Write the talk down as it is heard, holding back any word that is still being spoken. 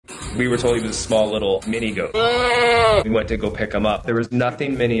We were told he was a small little mini goat. We went to go pick him up. There was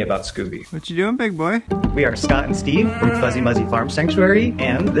nothing mini about Scooby. What you doing, big boy? We are Scott and Steve from Fuzzy Muzzy Farm Sanctuary,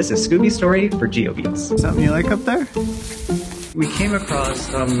 and this is Scooby's story for GeoBeats. Something you like up there? We came across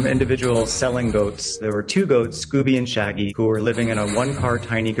some individuals selling goats. There were two goats, Scooby and Shaggy, who were living in a one-car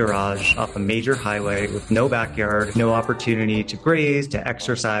tiny garage off a major highway with no backyard, no opportunity to graze, to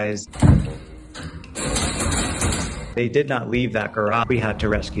exercise. They did not leave that garage. We had to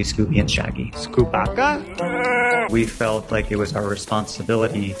rescue Scooby and Shaggy. Scoobaka? We felt like it was our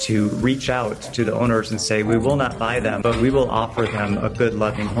responsibility to reach out to the owners and say, we will not buy them, but we will offer them a good,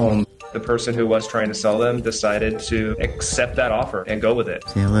 loving home. The person who was trying to sell them decided to accept that offer and go with it.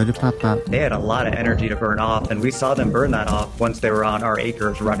 Say hello to Papa. They had a lot of energy to burn off, and we saw them burn that off once they were on our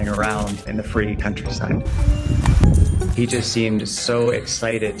acres running around in the free countryside. He just seemed so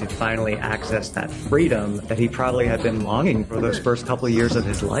excited to finally access that freedom that he probably had been longing for those first couple of years of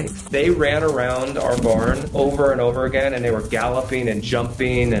his life. They ran around our barn over and over again, and they were galloping and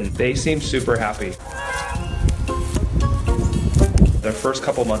jumping, and they seemed super happy. Their first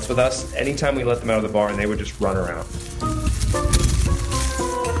couple months with us, anytime we let them out of the barn, they would just run around.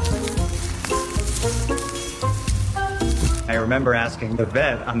 I remember asking the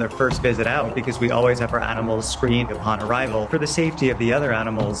vet on their first visit out, because we always have our animals screened upon arrival for the safety of the other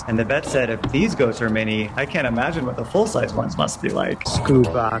animals, and the vet said, if these goats are mini, I can't imagine what the full-size ones must be like.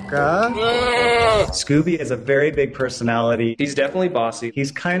 Scoobaka? Scooby is a very big personality. He's definitely bossy. He's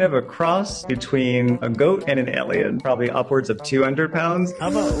kind of a cross between a goat and an alien, probably upwards of 200 pounds. How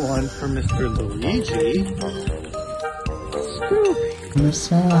about one for Mr. Luigi? Scooby.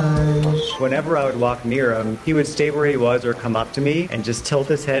 Massage. Whenever I would walk near him, he would stay where he was or come up to me and just tilt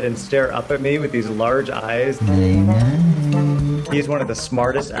his head and stare up at me with these large eyes. He's one of the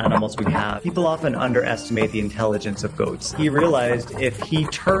smartest animals we have. People often underestimate the intelligence of goats. He realized if he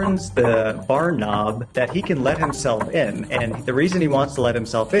turns the barn knob that he can let himself in. And the reason he wants to let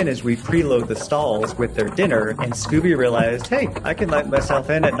himself in is we preload the stalls with their dinner, and Scooby realized, hey, I can let myself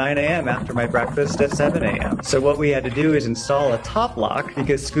in at 9 a.m. after my breakfast at 7 a.m. So what we had to do is install a top lock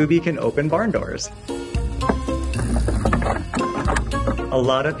because Scooby can open barn doors. A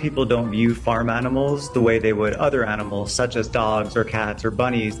lot of people don't view farm animals the way they would other animals, such as dogs or cats or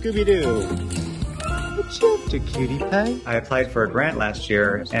bunnies. Scooby-Doo. What you up to, cutie pie? I applied for a grant last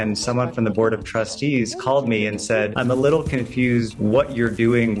year, and someone from the board of trustees called me and said, I'm a little confused what you're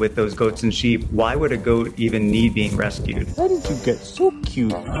doing with those goats and sheep. Why would a goat even need being rescued? How did you get so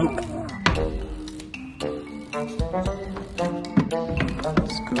cute?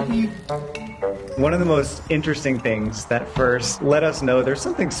 Scooby. One of the most interesting things that first let us know there's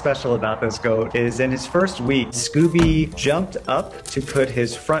something special about this goat is in his first week, Scooby jumped up to put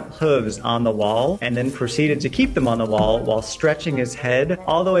his front hooves on the wall and then proceeded to keep them on the wall while stretching his head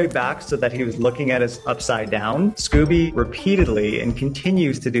all the way back so that he was looking at us upside down. Scooby repeatedly and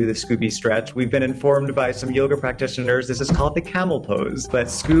continues to do the Scooby stretch. We've been informed by some yoga practitioners this is called the camel pose, but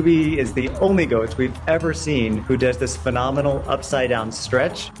Scooby is the only goat we've ever seen who does this phenomenal upside down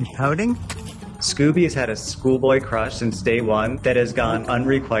stretch. Pouting? Scooby has had a schoolboy crush since day one that has gone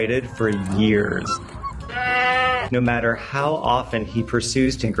unrequited for years. No matter how often he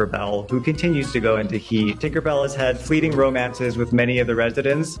pursues Tinkerbell, who continues to go into heat, Tinkerbell has had fleeting romances with many of the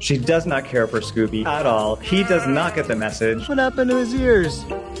residents. She does not care for Scooby at all. He does not get the message. What happened to his ears?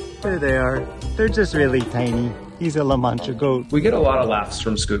 There they are. They're just really tiny. He's a La Mancha goat. We get a lot of laughs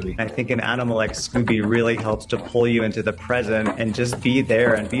from Scooby. I think an animal like Scooby really helps to pull you into the present and just be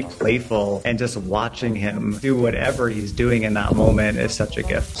there and be playful, and just watching him do whatever he's doing in that moment is such a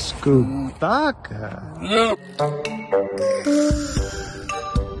gift. Scoobaka.